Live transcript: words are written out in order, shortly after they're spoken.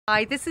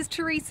Hi, this is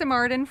Teresa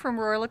Mardon from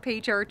Royal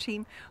LePage Art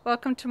Team.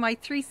 Welcome to my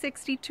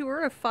 360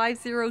 tour of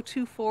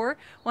 5024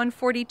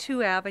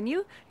 142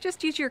 Avenue.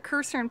 Just use your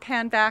cursor and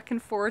pan back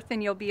and forth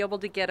and you'll be able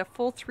to get a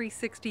full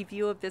 360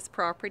 view of this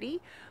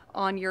property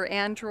on your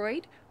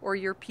Android or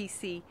your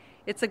PC.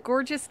 It's a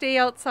gorgeous day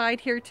outside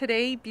here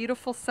today.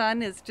 Beautiful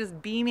sun is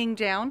just beaming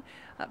down.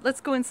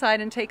 Let's go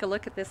inside and take a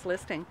look at this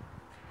listing.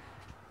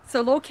 So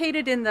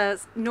located in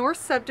the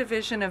North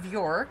Subdivision of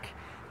York,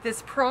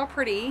 this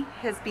property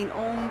has been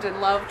owned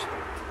and loved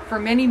for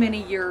many,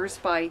 many years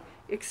by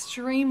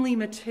extremely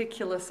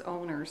meticulous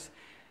owners.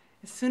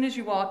 As soon as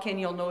you walk in,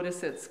 you'll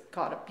notice it's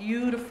got a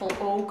beautiful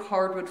oak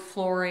hardwood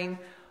flooring,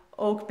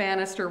 oak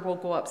banister. We'll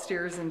go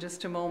upstairs in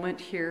just a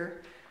moment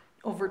here.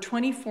 Over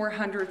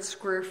 2,400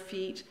 square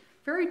feet,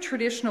 very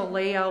traditional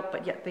layout,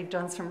 but yet they've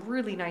done some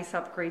really nice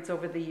upgrades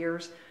over the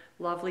years.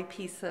 Lovely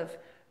piece of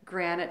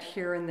granite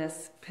here in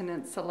this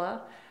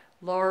peninsula.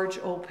 Large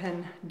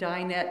open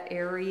dinette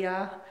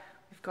area.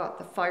 We've got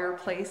the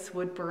fireplace,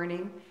 wood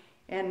burning,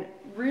 and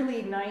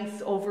really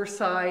nice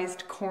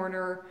oversized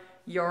corner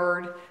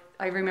yard.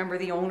 I remember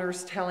the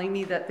owners telling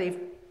me that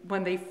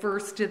when they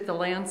first did the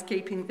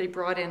landscaping, they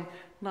brought in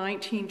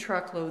 19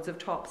 truckloads of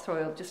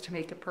topsoil just to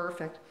make it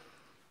perfect.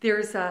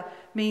 There's a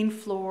main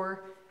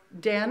floor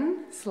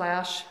den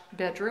 /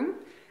 bedroom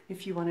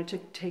if you wanted to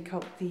take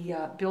out the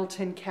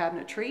built-in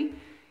cabinetry,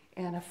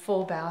 and a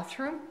full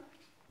bathroom.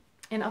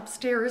 And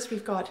upstairs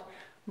we've got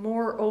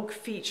more oak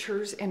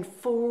features and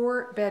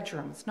 4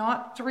 bedrooms,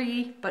 not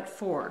 3 but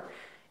 4,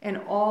 and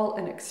all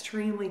an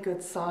extremely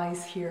good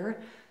size here.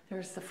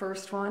 There's the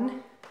first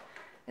one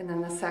and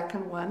then the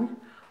second one.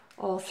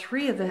 All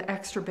 3 of the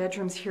extra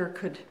bedrooms here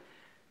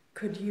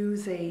could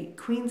use a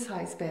queen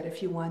size bed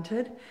if you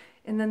wanted.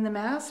 And then the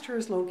master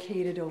is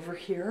located over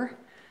here.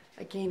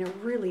 Again, a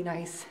really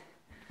nice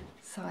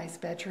size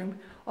bedroom.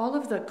 All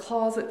of the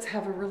closets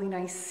have a really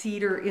nice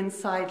cedar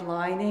inside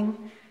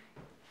lining.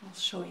 I'll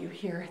show you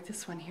here.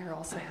 This one here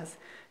also has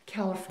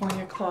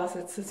California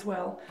closets as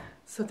well.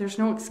 So there's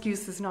no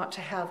excuses not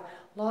to have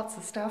lots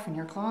of stuff in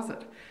your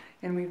closet.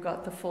 And we've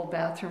got the full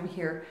bathroom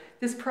here.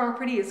 This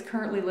property is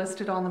currently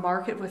listed on the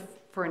market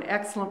for an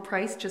excellent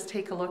price. Just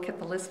take a look at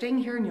the listing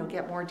here and you'll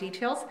get more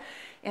details.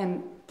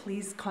 And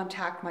please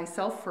contact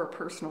myself for a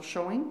personal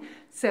showing,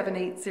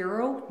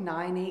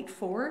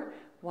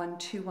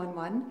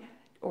 780-984-1211,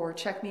 or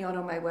check me out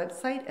on my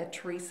website at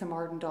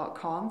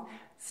teresamardon.com.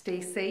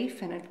 Stay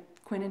safe, and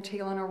Quinn and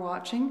Talon are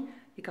watching.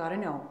 You gotta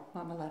know,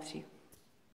 Mama loves you.